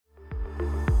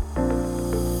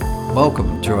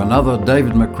Welcome to another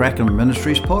David McCracken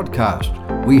Ministries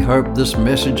podcast. We hope this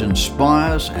message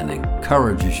inspires and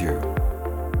encourages you.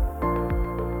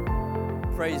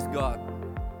 Praise God.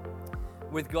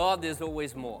 With God, there's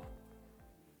always more.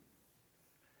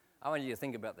 I want you to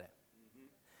think about that.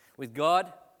 With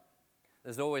God,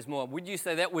 there's always more. Would you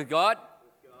say that with God?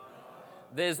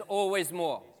 There's always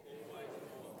more.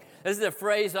 This is a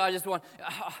phrase I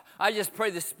just pray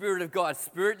the Spirit of God,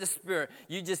 Spirit to Spirit.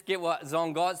 You just get what's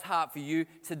on God's heart for you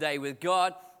today. With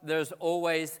God, there's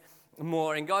always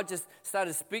more. And God just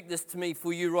started to speak this to me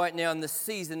for you right now in this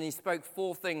season. He spoke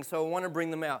 4 things, so I want to bring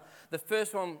them out. The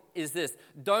first one is this: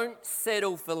 don't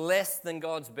settle for less than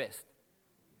God's best.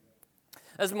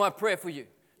 That's my prayer for you.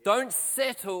 Don't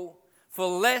settle for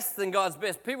less than God's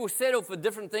best. People settle for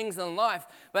different things in life,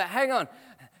 but hang on.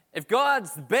 If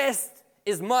God's best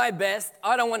is my best,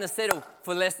 I don't want to settle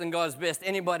for less than God's best.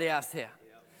 Anybody else here?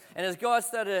 And as God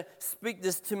started to speak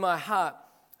this to my heart,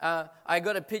 I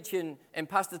got a picture, and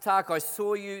Pastor Tak, I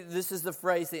saw you. This is the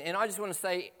phrase, and I just want to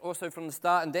say also from the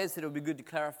start, and Dad said it would be good to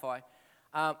clarify.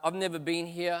 I've never been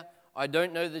here. I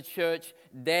don't know the church.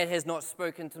 Dad has not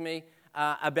spoken to me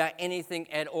about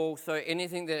anything at all. So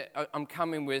anything that I'm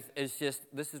coming with is just,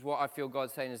 this is what I feel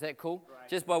God's saying. Is that cool? Right.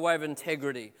 Just by way of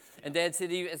integrity. And Dad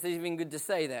said it's even good to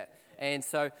say that. And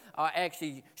so I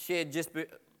actually shared just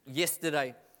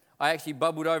yesterday, I actually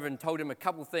bubbled over and told him a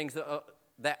couple things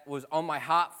that was on my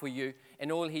heart for you.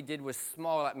 And all he did was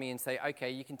smile at me and say,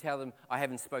 okay, you can tell them I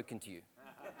haven't spoken to you.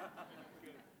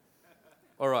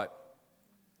 All right.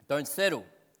 Don't settle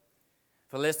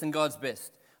for less than God's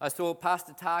best. I saw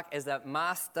Pastor Tak as a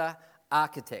master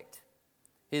architect.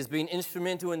 He's been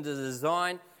instrumental in the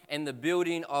design and the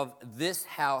building of this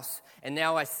house. And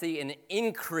now I see an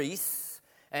increase.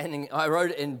 And I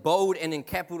wrote it in bold and in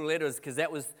capital letters because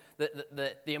that was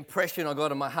the impression I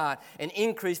got in my heart. An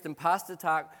increase in Pastor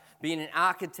Tak being an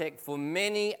architect for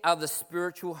many other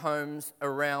spiritual homes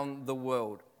around the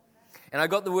world. And I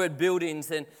got the word buildings,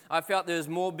 and I felt there's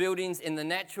more buildings in the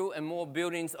natural and more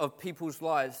buildings of people's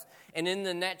lives. And in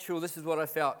the natural, this is what I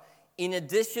felt. In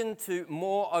addition to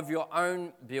more of your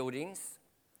own buildings,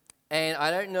 and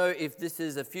I don't know if this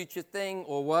is a future thing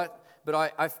or what,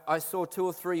 but I saw 2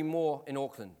 or 3 more in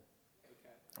Auckland,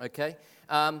 okay?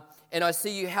 And I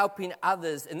see you helping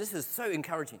others, and this is so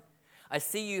encouraging. I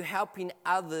see you helping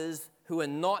others who are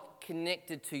not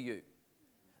connected to you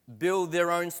build their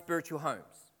own spiritual homes.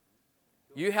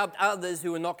 You helped others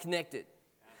who are not connected.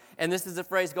 And this is the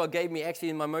phrase God gave me actually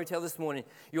in my motel this morning.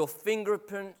 Your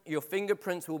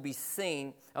fingerprints will be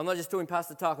seen. I'm not just talking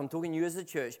Pastor Tak, I'm talking you as a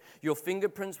church. Your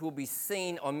fingerprints will be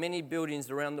seen on many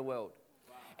buildings around the world.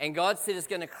 And God said it's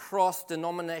going to cross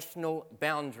denominational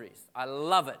boundaries. I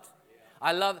love it.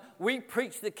 We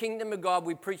preach the kingdom of God,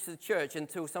 we preach the church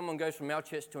until someone goes from our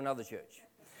church to another church.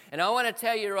 And I want to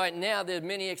tell you right now, there's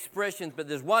many expressions, but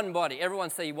there's one body. Everyone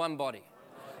say one body.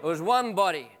 There's one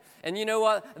body. And you know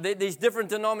what? These different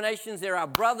denominations, they're our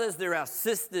brothers, they're our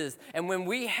sisters. And when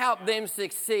we help them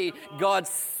succeed, God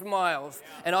smiles.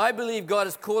 And I believe God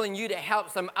is calling you to help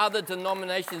some other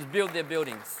denominations build their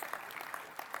buildings.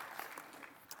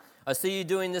 I see you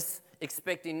doing this,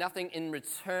 expecting nothing in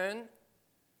return.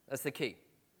 That's the key.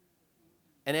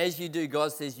 And as you do,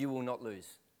 God says you will not lose.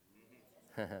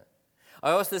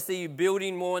 I also see you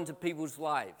building more into people's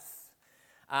lives.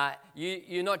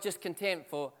 You're not just content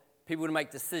for people to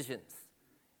make decisions.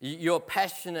 You're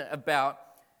passionate about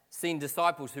seeing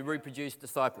disciples who reproduce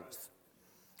disciples.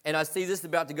 And I see this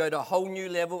about to go to a whole new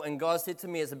level, and God said to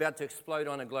me it's about to explode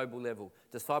on a global level.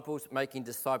 Disciples making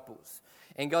disciples.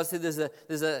 And God said there's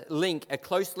a link, a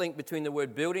close link between the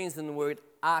word buildings and the word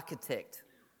architect.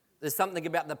 There's something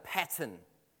about the pattern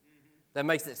that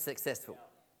makes it successful.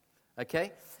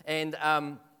 Okay? And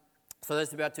so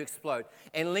that's about to explode.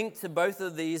 And linked to both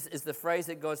of these is the phrase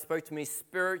that God spoke to me,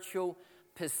 spiritual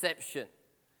perception.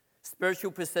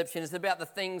 Spiritual perception is about the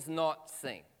things not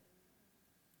seen.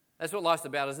 That's what life's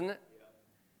about, isn't it? Yeah.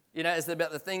 You know, it's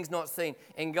about the things not seen.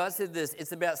 And God said this,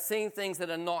 it's about seeing things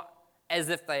that are not as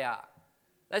if they are.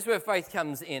 That's where faith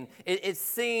comes in. It's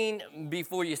seen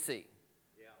before you see.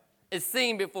 Yeah. It's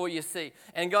seen before you see.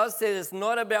 And God said it's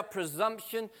not about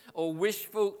presumption or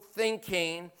wishful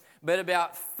thinking, but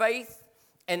about faith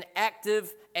and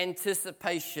active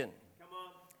anticipation.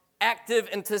 Active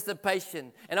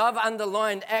anticipation. And I've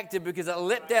underlined active because it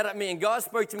leapt out at me and God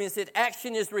spoke to me and said,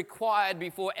 action is required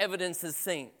before evidence is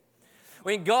seen.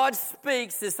 When God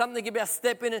speaks, there's something about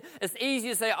stepping in. It's easy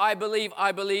to say, I believe,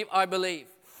 I believe, I believe.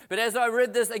 But as I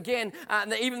read this again,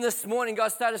 even this morning, God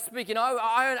started speaking.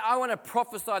 I want to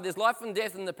prophesy there's life and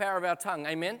death in the power of our tongue.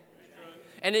 Amen?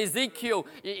 And Ezekiel,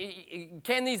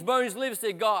 can these bones live,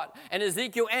 said God. And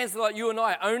Ezekiel answered like you and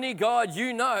I, only God,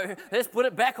 you know. Let's put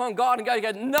it back on God and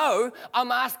go, no,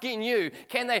 I'm asking you.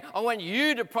 Can they? I want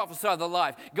you to prophesy the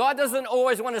life. God doesn't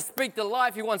always want to speak the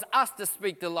life. He wants us to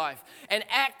speak the life. And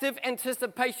active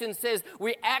anticipation says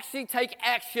we actually take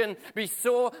action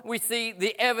before we see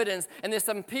the evidence. And there's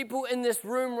some people in this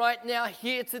room right now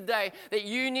here today that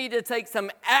you need to take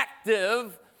some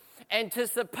active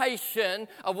anticipation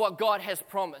of what God has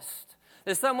promised.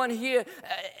 There's someone here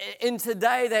in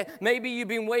today that maybe you've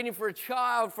been waiting for a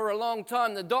child for a long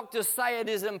time. The doctors say it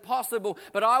is impossible,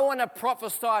 but I want to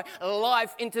prophesy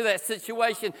life into that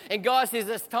situation. And God says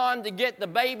it's time to get the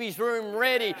baby's room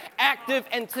ready. Active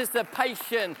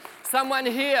anticipation. Someone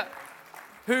here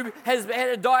who has had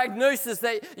a diagnosis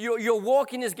that your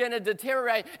walking is going to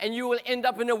deteriorate and you will end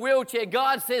up in a wheelchair.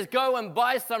 God says, go and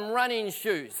buy some running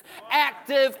shoes.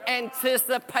 Active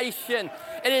anticipation.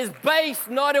 It is based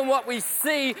not in what we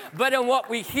see, but in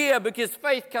what we hear, because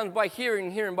faith comes by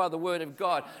hearing, hearing by the word of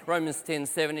God. Romans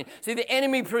 10:17. See, the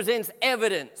enemy presents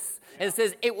evidence and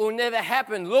says it will never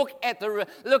happen. Look at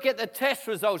the test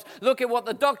results. Look at what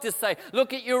the doctors say.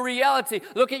 Look at your reality.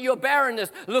 Look at your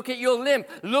barrenness. Look at your limp.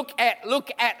 Look at.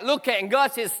 And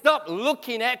God says, stop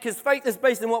looking at, because faith is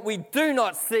based on what we do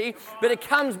not see, but it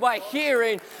comes by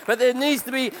hearing. But there needs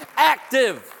to be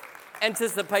active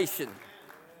anticipation.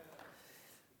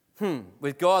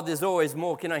 With God, there's always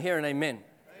more. Can I hear an amen?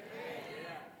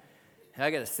 I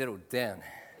got to settle down.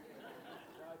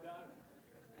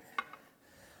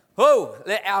 Oh,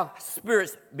 let our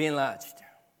spirits be enlarged.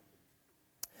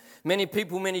 Many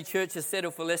people, many churches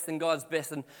settle for less than God's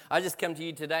best. And I just come to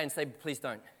you today and say, please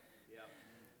don't. Yep.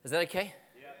 Is that okay?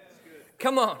 Yeah, that's good.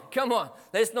 Come on.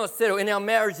 Let's not settle. In our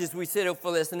marriages, we settle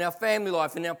for less. In our family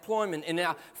life, in our employment, in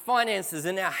our finances,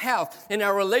 in our health, in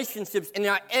our relationships, in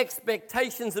our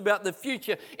expectations about the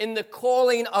future, in the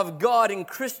calling of God, in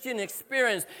Christian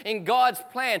experience, in God's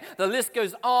plan. The list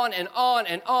goes on and on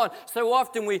and on. So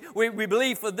often we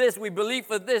believe for this, we believe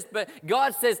for this, but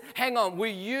God says, hang on,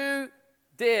 will you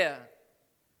dare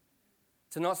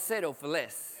to not settle for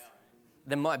less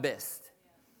than my best?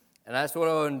 And that's what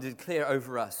I want to declare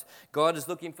over us. God is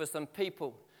looking for some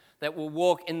people that will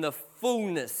walk in the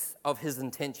fullness of his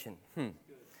intention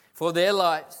for their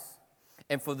lives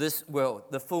and for this world.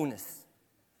 The fullness.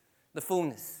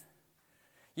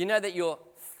 You know that you're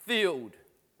filled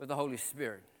with the Holy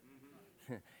Spirit.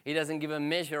 He doesn't give a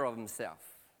measure of himself.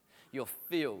 You're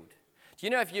filled. Do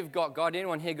you know if you've got God?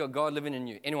 Anyone here got God living in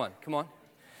you? Anyone? Come on.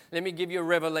 Let me give you a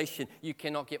revelation. You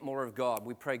cannot get more of God.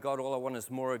 We pray, God, all I want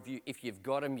is more of you. If you've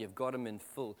got him in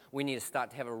full. We need to start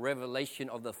to have a revelation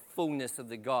of the fullness of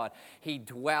the God. He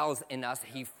dwells in us.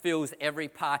 He fills every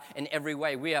part in every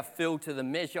way. We are filled to the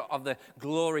measure of the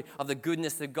glory, of the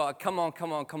goodness of God. Come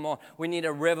on. We need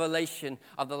a revelation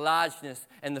of the largeness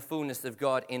and the fullness of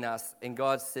God in us. And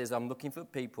God says, I'm looking for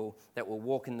people that will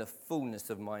walk in the fullness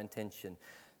of my intention.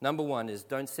 Number one is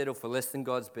don't settle for less than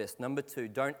God's best. Number two,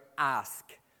 don't ask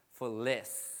for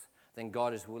less than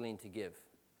God is willing to give.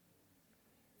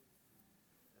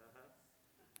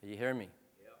 Are you hearing me?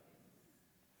 Yep.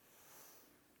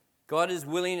 God is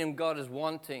willing and God is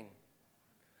wanting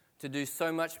to do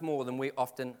so much more than we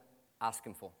often ask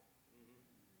him for.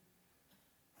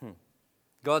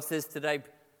 God says today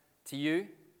to you,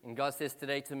 and God says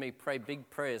today to me, pray big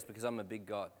prayers because I'm a big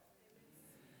God.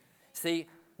 See,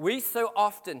 we so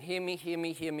often, hear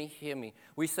me.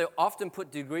 We so often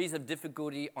put degrees of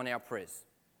difficulty on our prayers.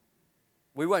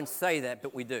 We won't say that,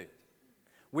 but we do.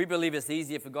 We believe it's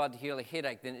easier for God to heal a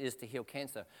headache than it is to heal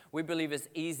cancer. We believe it's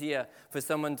easier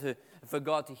for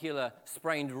God to heal a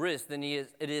sprained wrist than it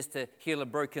is to heal a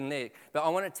broken leg. But I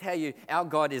want to tell you, our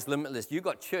God is limitless. You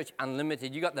got Church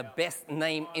Unlimited. You got the best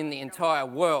name in the entire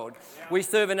world. We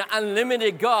serve an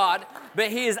unlimited God, but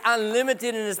he is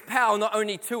unlimited in his power, not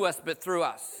only to us, but through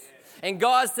us. And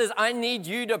God says, I need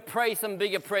you to pray some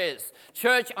bigger prayers.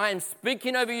 Church, I am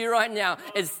speaking over you right now.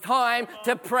 It's time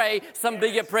to pray some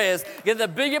bigger prayers. Because the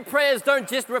bigger prayers don't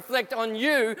just reflect on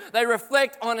you, they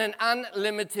reflect on an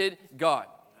unlimited God.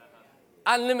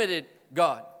 Unlimited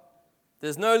God.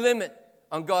 There's no limit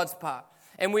on God's part.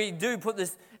 And we do put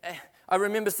this, I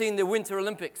remember seeing the Winter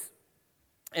Olympics.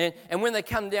 And when they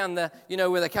come down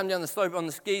where they come down the slope on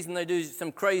the skis and they do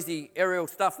some crazy aerial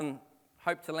stuff and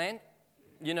hope to land.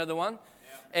 You know the one?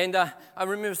 Yeah. And I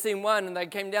remember seeing one, and they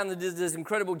came down, they did this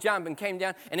incredible jump and came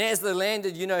down. And as they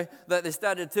landed, that they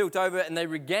started to tilt over and they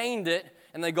regained it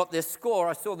and they got their score.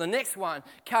 I saw the next one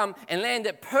come and land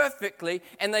it perfectly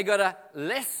and they got a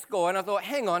less score. And I thought,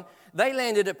 hang on, they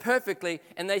landed it perfectly,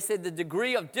 and they said the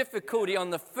degree of difficulty on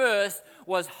the first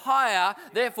was higher,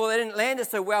 therefore they didn't land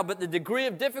it so well, but the degree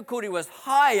of difficulty was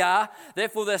higher,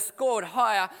 therefore they scored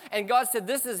higher. And God said,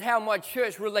 this is how my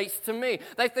church relates to me.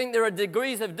 They think there are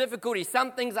degrees of difficulty.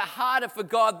 Some things are harder for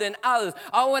God than others.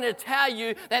 I want to tell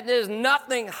you that there's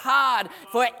nothing hard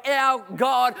for our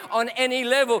God on any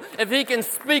level. If He can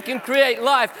speak and create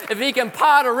life, if He can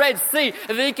part a Red Sea,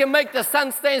 if He can make the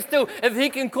sun stand still, if He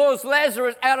can cause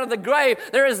Lazarus out of the grave,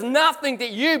 there is nothing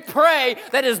that you pray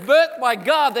that is birthed by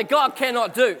God that God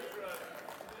cannot do.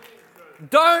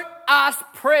 Don't ask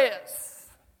prayers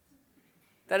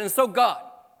that insult God.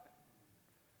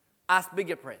 Ask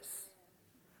bigger prayers.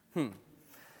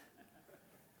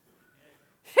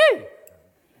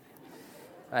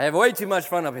 I have way too much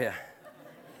fun up here.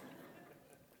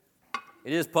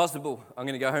 It is possible I'm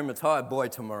going to go home a tired boy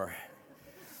tomorrow.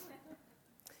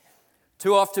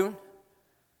 Too often,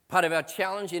 part of our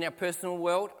challenge in our personal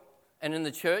world and in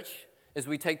the church is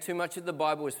we take too much of the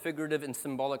Bible as figurative and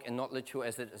symbolic and not literal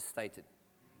as it is stated.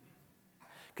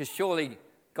 Because surely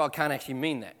God can't actually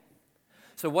mean that.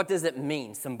 So what does it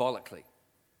mean symbolically?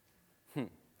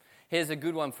 Here's a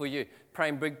good one for you.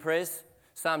 Praying big prayers.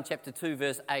 Psalm chapter 2,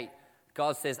 verse 8.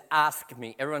 God says, ask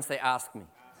me. Everyone say, ask me.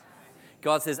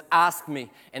 God says, ask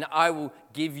me, and I will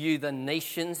give you the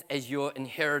nations as your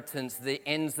inheritance, the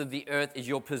ends of the earth as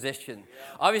your possession.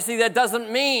 Yeah. Obviously, that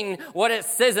doesn't mean what it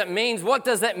says it means. What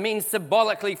does that mean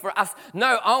symbolically for us?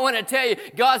 No, I want to tell you,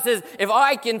 God says, if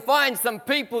I can find some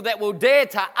people that will dare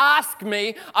to ask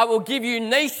me, I will give you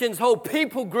nations, whole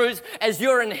people groups as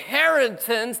your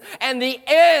inheritance, and the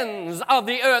ends of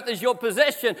the earth as your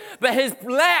possession. But His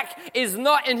lack is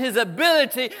not in His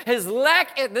ability. His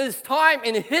lack at this time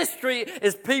in history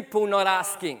is people not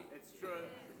asking. It's true.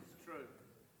 It's true.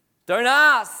 Don't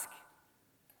ask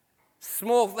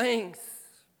small things.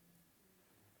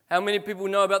 How many people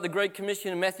know about the Great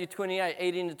Commission in Matthew 28,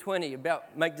 18 to 20,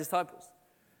 about make disciples?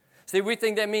 See, we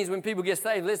think that means when people get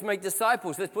saved, let's make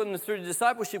disciples. Let's put them through the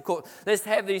discipleship course. Let's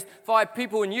have these 5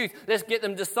 people in youth. Let's get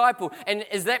them discipled. And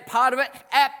is that part of it?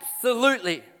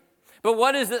 Absolutely. But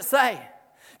what does it say?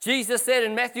 Jesus said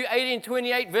in Matthew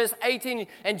 18:28, verse 18,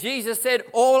 and Jesus said,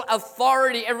 all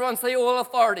authority, everyone say all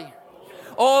authority.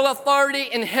 All authority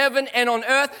in heaven and on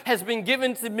earth has been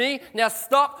given to me. Now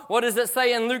stop. What does it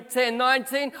say in Luke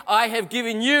 10:19? I have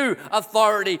given you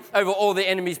authority over all the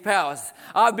enemy's powers.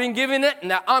 I've been given it,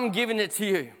 now I'm giving it to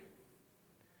you.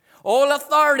 All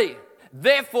authority.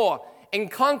 Therefore, in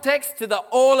context to the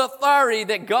all authority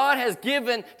that God has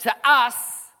given to us,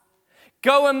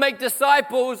 go and make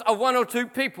disciples of 1 or 2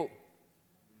 people.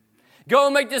 Go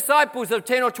and make disciples of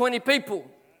 10 or 20 people.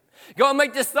 Go and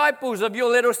make disciples of your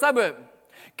little suburb.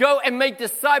 Go and make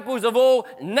disciples of all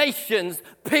nations,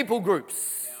 people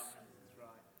groups.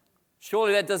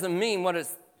 Surely that doesn't mean what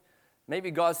it's...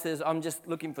 Maybe God says, I'm just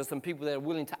looking for some people that are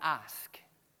willing to ask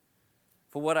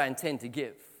for what I intend to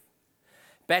give.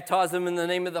 Baptize them in the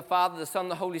name of the Father, the Son,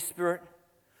 and the Holy Spirit,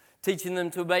 teaching them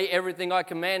to obey everything I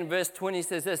command. Verse 20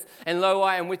 says this, and lo,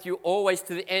 I am with you always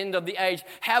to the end of the age.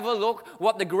 Have a look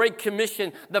what the Great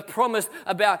Commission, the promise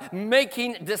about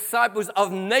making disciples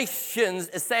of nations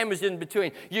is sandwiched in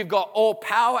between. You've got all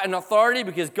power and authority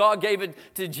because God gave it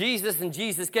to Jesus and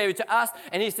Jesus gave it to us.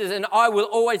 And He says, and I will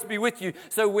always be with you.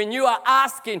 So when you are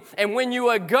asking and when you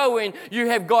are going, you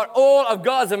have got all of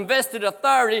God's invested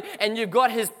authority and you've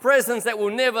got His presence that will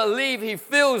never leave. He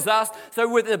fills us.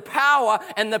 So with the power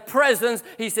and the presence,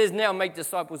 He says, now make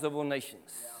disciples of all nations.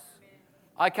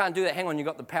 I can't do that. Hang on, you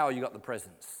got the power, you got the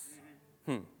presence.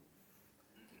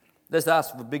 Let's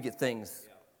ask for bigger things.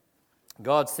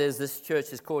 God says this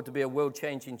church is called to be a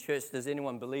world-changing church. Does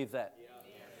anyone believe that?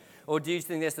 Or do you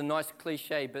think that's a nice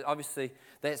cliche, but obviously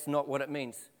that's not what it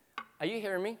means? Are you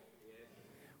hearing me?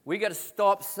 We got to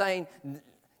stop saying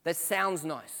that sounds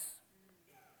nice.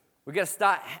 We got to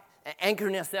start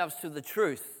anchoring ourselves to the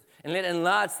truth. And let it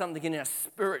enlarge something in our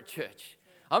spirit, church.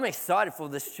 I'm excited for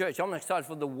this church. I'm excited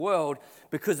for the world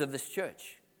because of this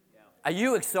church. Are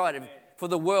you excited for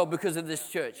the world because of this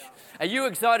church? Are you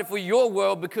excited for your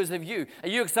world because of you? Are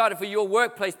you excited for your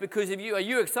workplace because of you? Are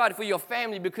you excited for your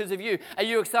family because of you? Are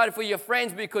you excited for your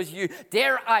friends because of you?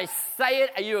 Dare I say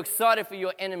it? Are you excited for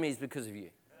your enemies because of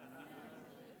you?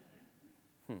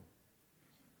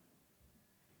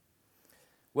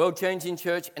 World-changing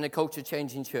church and a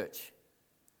culture-changing church.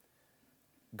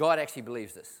 God actually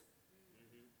believes this.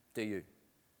 Do you?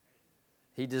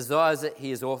 He desires it. He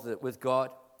has authored it. With God,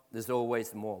 there's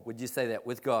always more. Would you say that?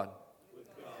 With God,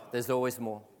 there's always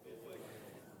more.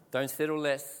 Don't settle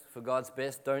less for God's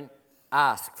best. Don't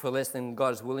ask for less than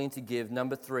God is willing to give.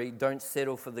 Number 3, don't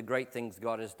settle for the great things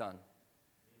God has done.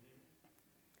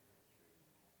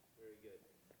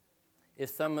 If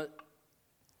some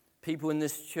people in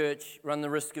this church run the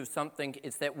risk of something,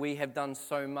 it's that we have done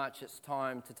so much, it's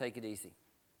time to take it easy.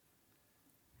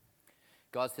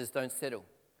 God says, don't settle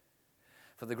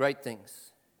for the great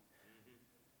things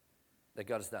that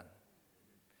God has done.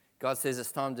 God says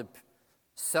it's time to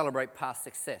celebrate past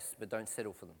success, but don't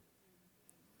settle for them.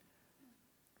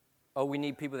 Oh, we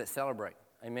need people that celebrate.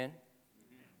 Amen?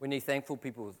 We need thankful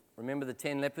people. Remember the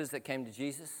 10 lepers that came to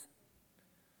Jesus?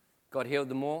 God healed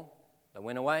them all. They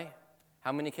went away.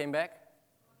 How many came back?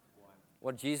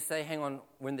 What did Jesus say? Hang on,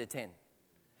 when they're 10.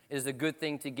 It is a good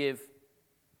thing to give.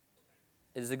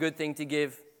 It is a good thing to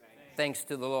give thanks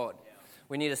to the Lord.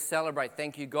 We need to celebrate.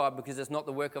 Thank you, God, because it's not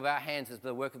the work of our hands, it's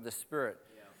the work of the Spirit.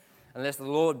 Unless the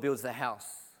Lord builds the house.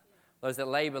 Those that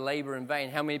labor in vain.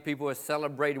 How many people are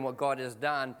celebrating what God has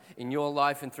done in your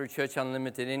life and through Church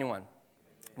Unlimited? Anyone?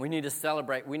 We need to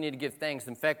celebrate. We need to give thanks.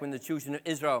 In fact, when the children of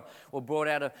Israel were brought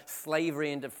out of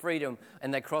slavery into freedom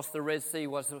and they crossed the Red Sea,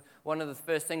 was one of the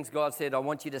first things God said, I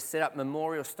want you to set up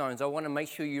memorial stones. I want to make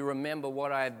sure you remember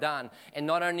what I have done. And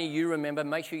not only you remember,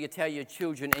 make sure you tell your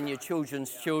children and your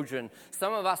children's children.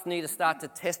 Some of us need to start to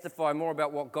testify more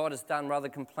about what God has done rather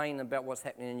than complain about what's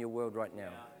happening in your world right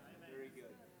now.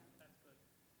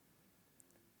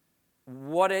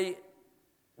 What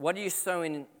are you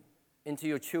sowing into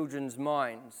your children's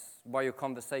minds by your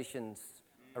conversations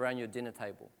around your dinner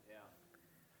table?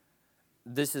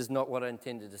 This is not what I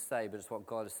intended to say, but it's what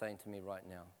God is saying to me right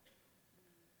now.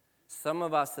 Some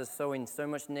of us are sowing so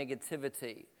much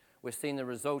negativity. We're seeing the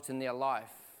results in their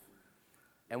life,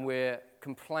 and we're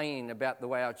complaining about the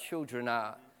way our children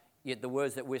are, yet the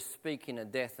words that we're speaking are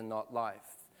death and not life.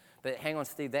 But hang on,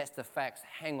 Steve, that's the facts.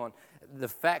 Hang on. The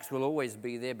facts will always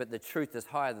be there, but the truth is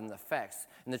higher than the facts.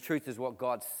 And the truth is what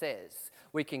God says.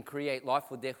 We can create life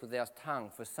or death with our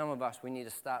tongue. For some of us, we need to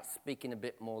start speaking a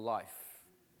bit more life.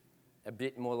 A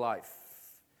bit more life.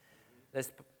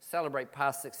 Let's celebrate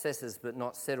past successes, but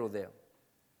not settle there.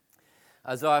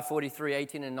 Isaiah 43,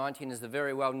 18 and 19 is a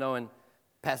very well-known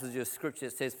passage of Scripture.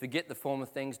 It says, forget the former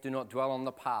things, do not dwell on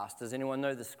the past. Does anyone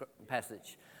know this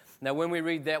passage? Now, when we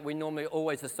read that, we normally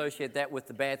always associate that with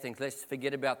the bad things. Let's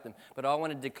forget about them. But I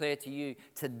want to declare to you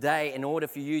today, in order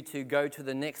for you to go to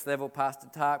the next level, Pastor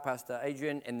Tak, Pastor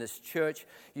Adrian, and this church,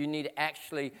 you need to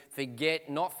actually forget,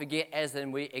 not forget as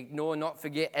in we ignore, not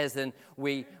forget as in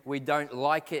we don't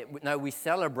like it. No, we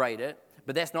celebrate it,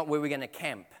 but that's not where we're going to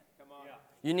camp.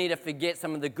 You need to forget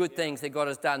some of the good things that God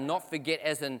has done. Not forget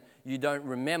as in you don't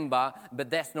remember,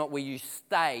 but that's not where you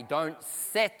stay. Don't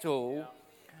settle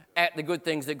at the good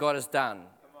things that God has done.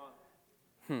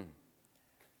 You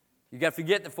got to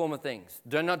forget the former things.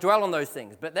 Do not dwell on those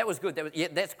things. But that was good.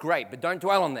 That's great, but don't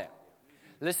dwell on that.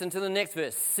 Listen to the next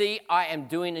verse. See, I am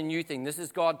doing a new thing. This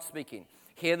is God speaking.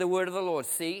 Hear the word of the Lord.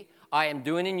 See, I am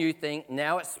doing a new thing.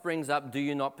 Now it springs up. Do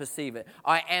you not perceive it?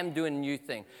 I am doing a new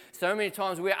thing. So many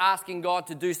times we're asking God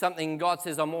to do something, and God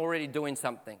says, I'm already doing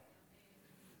something.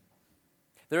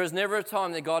 There is never a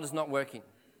time that God is not working.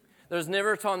 There's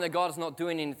never a time that God is not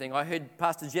doing anything. I heard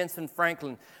Pastor Jensen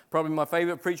Franklin, probably my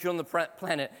favorite preacher on the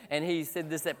planet, and he said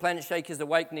this at Planet Shakers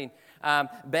Awakening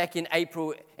back in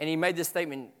April, and he made this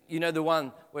statement, you know, the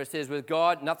one where it says, with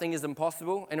God, nothing is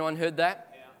impossible. Anyone heard that?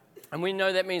 Yeah. And we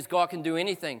know that means God can do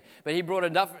anything, but he brought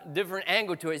a different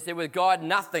angle to it. He said, with God,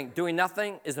 doing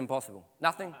nothing is impossible.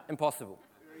 Nothing, impossible.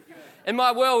 In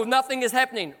my world, nothing is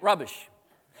happening. Rubbish.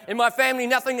 In my family,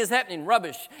 nothing is happening.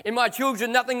 Rubbish. In my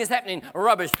children, nothing is happening.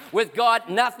 Rubbish. With God,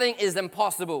 nothing is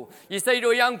impossible. You say to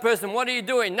a young person, what are you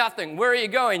doing? Nothing. Where are you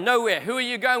going? Nowhere. Who are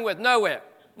you going with? Nowhere.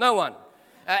 No one.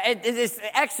 It is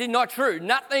actually not true.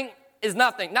 Nothing is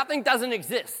nothing. Nothing doesn't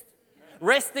exist.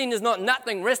 Resting is not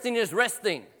nothing. Resting is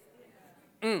resting.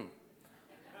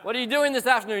 What are you doing this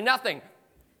afternoon? Nothing.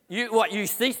 You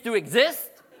cease to exist?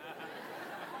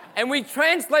 And we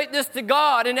translate this to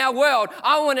God in our world.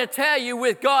 I want to tell you,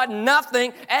 with God,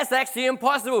 nothing is actually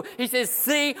impossible. He says,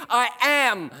 see, I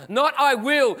am, not I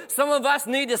will. Some of us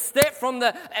need to step from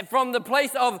the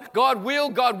place of God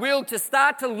will, to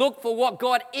start to look for what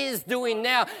God is doing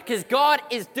now, because God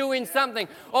is doing something.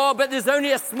 Oh, but there's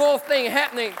only a small thing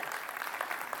happening.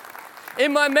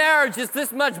 In my marriage, is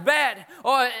this much bad?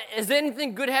 Or has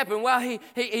anything good happened? Well,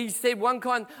 he said one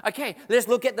kind, okay, let's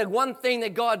look at the one thing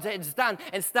that God has done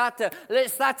and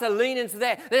let's start to lean into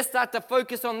that. Let's start to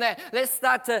focus on that. Let's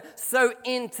start to sow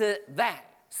into that.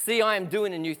 See, I am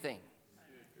doing a new thing.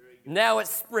 Now it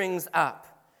springs up.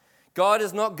 God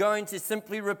is not going to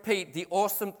simply repeat the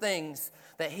awesome things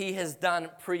that he has done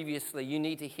previously. You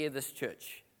need to hear this,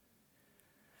 church.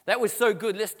 That was so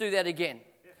good. Let's do that again.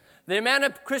 The amount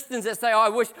of Christians that say,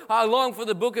 I long for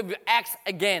the book of Acts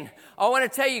again. I want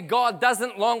to tell you, God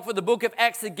doesn't long for the book of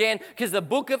Acts again, because the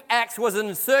book of Acts was an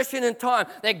insertion in time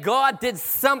that God did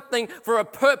something for a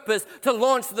purpose to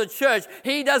launch the church.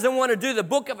 He doesn't want to do the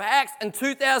book of Acts in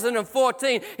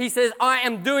 2014. He says, I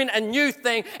am doing a new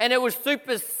thing, and it will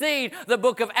supersede the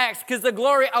book of Acts, because the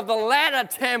glory of the latter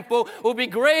temple will be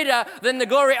greater than the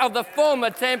glory of the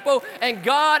former temple, and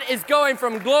God is going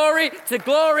from glory to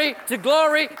glory to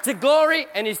glory to glory,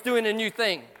 and He's doing a new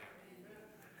thing.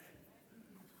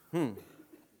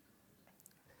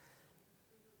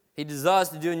 He desires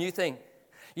to do a new thing.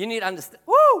 You need to understand.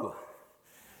 Woo!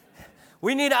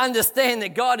 We need to understand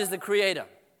that God is the creator.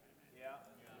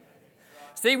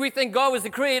 See, we think God was the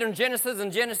creator in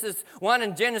Genesis 1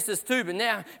 and Genesis 2, but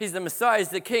now He's the Messiah, He's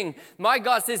the King. My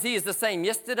God says He is the same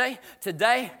yesterday,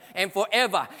 today, and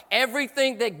forever.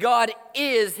 Everything that God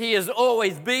is, He has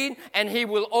always been, and He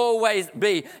will always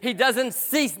be. He doesn't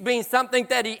cease being something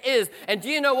that He is. And do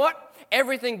you know what?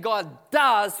 Everything God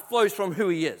does flows from who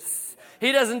He is.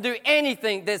 He doesn't do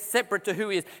anything that's separate to who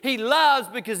He is. He loves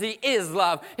because He is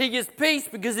love. He gives peace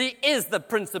because He is the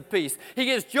Prince of Peace. He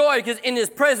gives joy because in His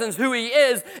presence, who He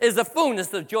is the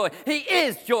fullness of joy. He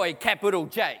is joy, capital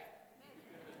J.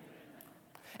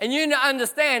 And you need to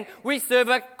understand, we serve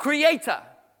a creator.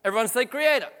 Everyone say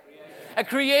creator. A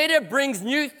creator brings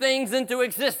new things into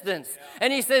existence.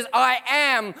 And He says, I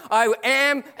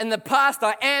am in the past,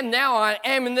 I am now, I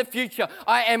am in the future.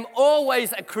 I am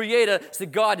always a creator, so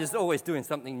God is always doing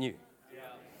something new.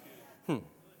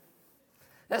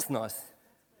 That's nice.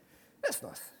 That's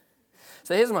nice.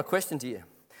 So here's my question to you.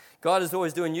 God is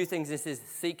always doing new things. He says,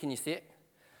 see, can you see it?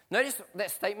 Notice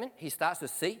that statement. He starts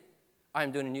with see, I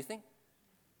am doing a new thing.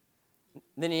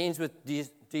 Then He ends with, do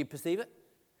you perceive it?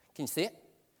 Can you see it?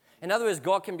 In other words,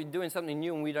 God can be doing something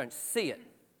new and we don't see it.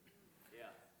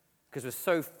 Because we're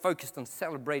so focused on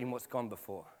celebrating what's gone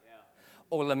before.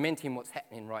 Or lamenting what's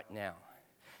happening right now.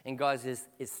 And guys,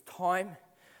 it's time.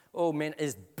 Oh man,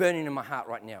 it's burning in my heart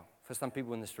right now for some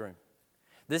people in this room.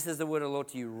 This is the word of the Lord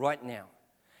to you right now.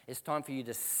 It's time for you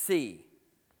to see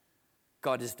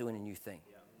God is doing a new thing.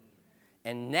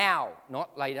 And now,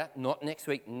 not later, not next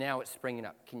week, now it's springing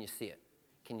up. Can you see it?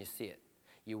 Can you see it?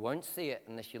 You won't see it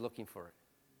unless you're looking for it.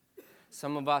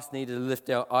 Some of us need to lift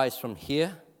our eyes from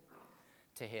here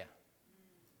to here.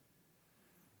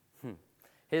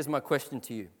 Here's my question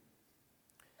to you.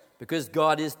 Because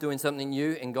God is doing something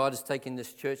new and God is taking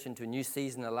this church into a new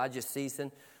season, a larger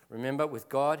season, remember, with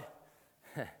God,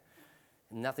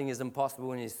 nothing is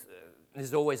impossible and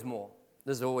there's always more.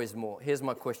 There's always more. Here's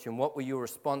my question. What will your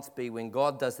response be when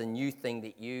God does a new thing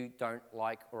that you don't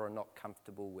like or are not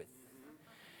comfortable with?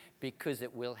 Because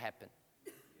it will happen.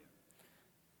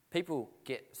 People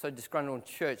get so disgruntled in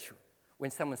church when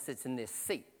someone sits in their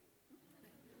seat.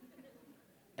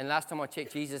 And last time I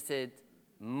checked, Jesus said,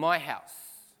 my house.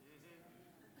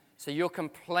 So you're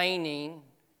complaining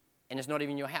and it's not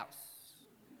even your house.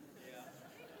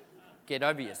 Get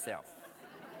over yourself.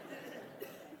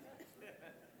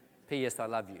 P.S. I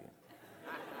love you.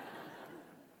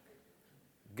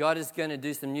 God is going to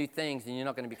do some new things and you're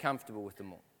not going to be comfortable with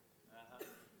them all.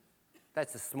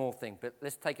 That's a small thing, but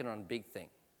let's take it on a big thing.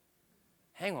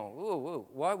 Hang on, whoa,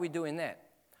 why are we doing that?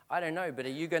 I don't know, but are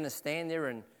you going to stand there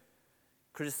and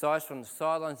criticize from the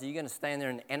sidelines? Are you going to stand there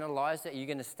and analyze it? Are you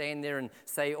going to stand there and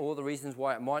say all the reasons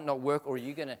why it might not work? Or are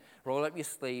you going to roll up your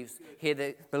sleeves,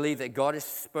 believe that God has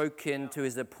spoken to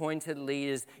His appointed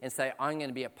leaders and say, I'm going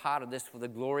to be a part of this for the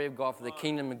glory of God, for the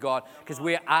kingdom of God, because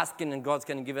we're asking and God's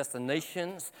going to give us the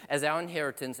nations as our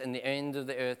inheritance and the end of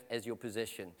the earth as your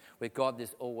possession. With God,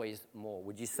 there's always more.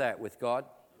 Would you say it? With God,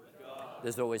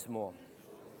 there's always more.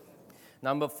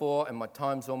 Number 4, and my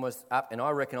time's almost up, and I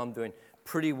reckon I'm doing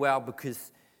pretty well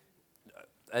because,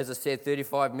 as I said,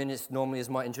 35 minutes normally is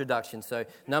my introduction. So,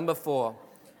 number 4,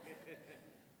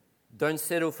 don't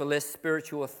settle for less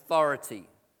spiritual authority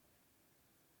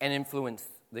and influence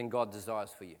than God desires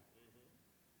for you.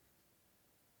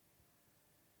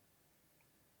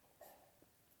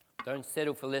 Don't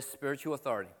settle for less spiritual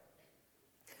authority.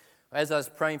 As I was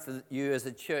praying for you as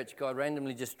a church, God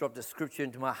randomly just dropped a scripture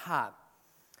into my heart.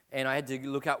 And I had to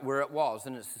look up where it was.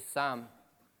 And it's Psalm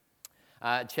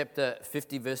chapter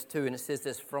 50, verse 2. And it says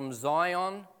this, from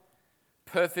Zion,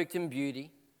 perfect in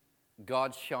beauty,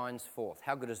 God shines forth.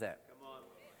 How good is that? Come on.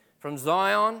 From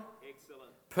Zion,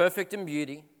 excellent, perfect in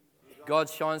beauty, God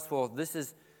shines forth. This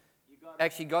is,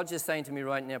 actually, God's just saying to me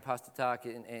right now, Pastor Tak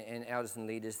and elders and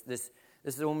leaders, this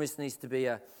almost needs to be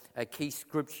a key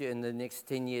scripture in the next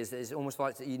 10 years. It's almost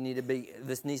like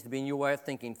this needs to be in your way of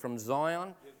thinking. From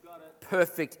Zion,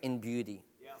 perfect in beauty.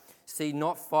 Yeah. See,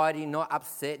 not fighty, not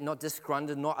upset, not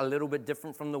disgruntled, not a little bit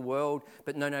different from the world,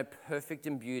 but no, perfect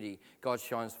in beauty, God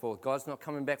shines forth. God's not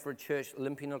coming back for a church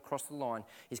limping across the line.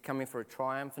 He's coming for a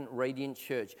triumphant, radiant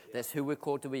church. That's who we're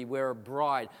called to be. We're a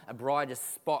bride. A bride is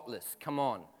spotless. Come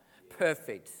on.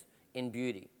 Perfect in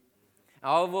beauty.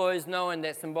 I've always known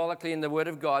that symbolically in the Word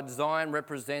of God, Zion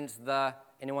represents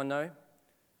anyone know?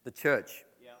 The church.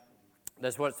 Yeah.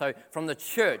 That's what, so from the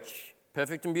church,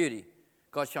 perfect in beauty,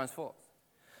 God shines forth.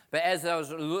 But as I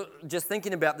was just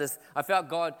thinking about this, I felt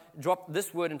God drop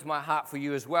this word into my heart for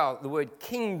you as well, the word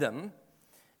kingdom.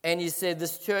 And He said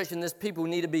this church and this people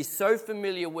need to be so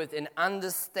familiar with and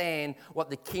understand what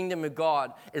the kingdom of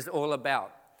God is all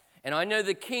about. And I know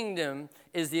the kingdom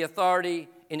is the authority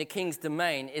in a king's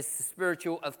domain. It's the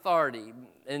spiritual authority.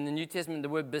 In the New Testament, the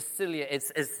word basileia,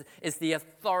 it's the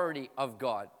authority of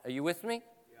God. Are you with me?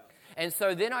 And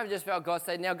so then I just felt God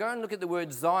say, now go and look at the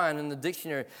word Zion in the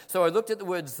dictionary. So I looked at the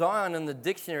word Zion in the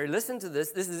dictionary. Listen to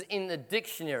this. This is in the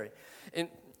dictionary. And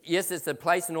yes, it's a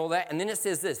place and all that. And then it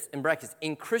says this, in brackets,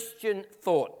 in Christian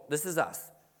thought. This is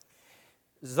us.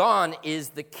 Zion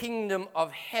is the kingdom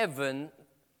of heaven,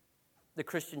 the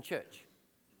Christian church.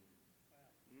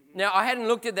 Now, I hadn't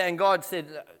looked at that, and God said,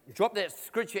 drop that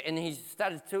scripture, and He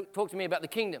started to talk to me about the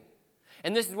kingdom.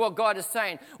 And this is what God is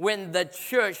saying. When the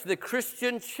church, the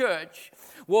Christian church,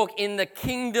 walk in the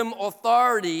kingdom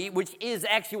authority, which is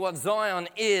actually what Zion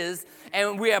is,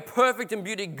 and we are perfect in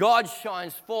beauty, God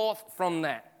shines forth from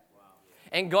that. Wow.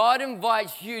 And God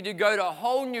invites you to go to a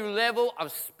whole new level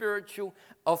of spiritual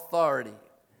authority.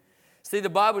 See, the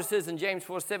Bible says in James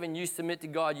 4:7, you submit to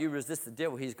God, you resist the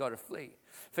devil, he's got to flee.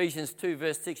 Ephesians 2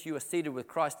 verse 6, you are seated with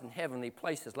Christ in heavenly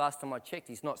places. Last time I checked,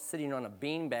 He's not sitting on a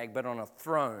beanbag, but on a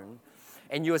throne.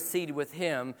 And you're seated with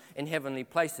Him in heavenly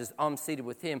places. I'm seated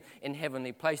with Him in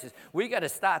heavenly places. We got to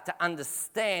start to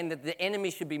understand that the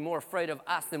enemy should be more afraid of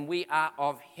us than we are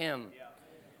of him.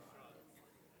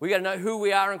 We got to know who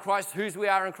we are in Christ, whose we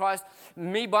are in Christ.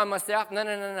 Me by myself,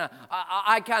 no.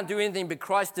 I can't do anything but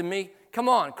Christ in me. Come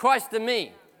on, Christ in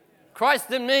me.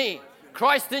 Christ in me.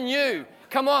 Christ in you.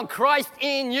 Come on, Christ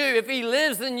in you. If He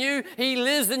lives in you, He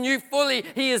lives in you fully.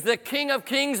 He is the King of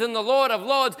kings and the Lord of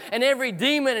lords. And every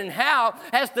demon in hell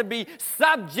has to be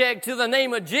subject to the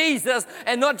name of Jesus.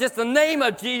 And not just the name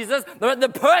of Jesus, but the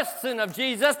person of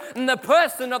Jesus. And the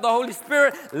person of the Holy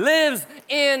Spirit lives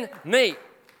in me.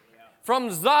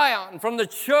 From Zion, from the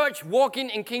church walking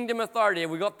in kingdom authority. Have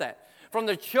we got that? From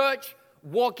the church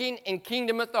walking in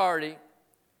kingdom authority.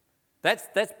 That's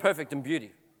perfect in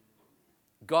beauty.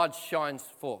 God shines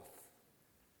forth.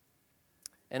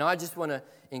 And I just want to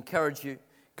encourage you.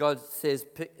 God says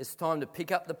it's time to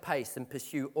pick up the pace and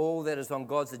pursue all that is on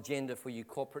God's agenda for you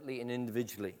corporately and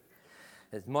individually.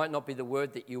 It might not be the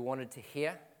word that you wanted to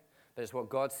hear, but it's what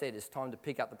God said. It's time to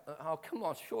pick up the... Oh, come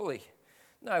on, surely.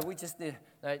 No,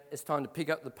 it's time to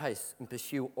pick up the pace and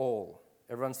pursue all.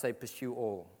 Everyone say pursue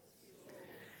all.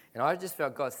 And I just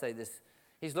felt God say this.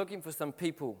 He's looking for some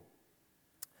people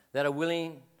that are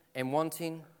willing and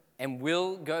wanting and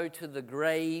will go to the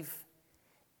grave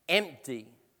empty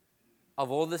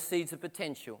of all the seeds of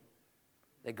potential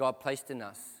that God placed in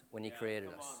us when He created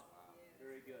us.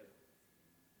 Very good.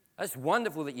 It's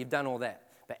wonderful that you've done all that.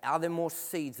 But are there more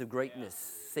seeds of greatness,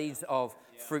 seeds of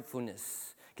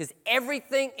fruitfulness? Because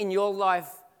everything in your life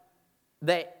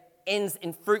that ends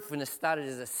in fruitfulness started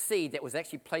as a seed that was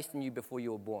actually placed in you before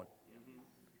you were born.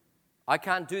 I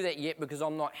can't do that yet because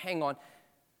I'm not, hang on.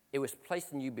 It was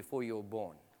placed in you before you were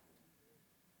born.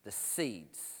 The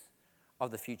seeds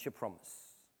of the future promise.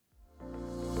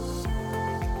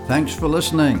 Thanks for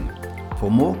listening.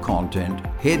 For more content,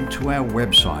 head to our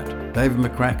website,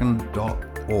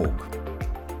 davidmccracken.org.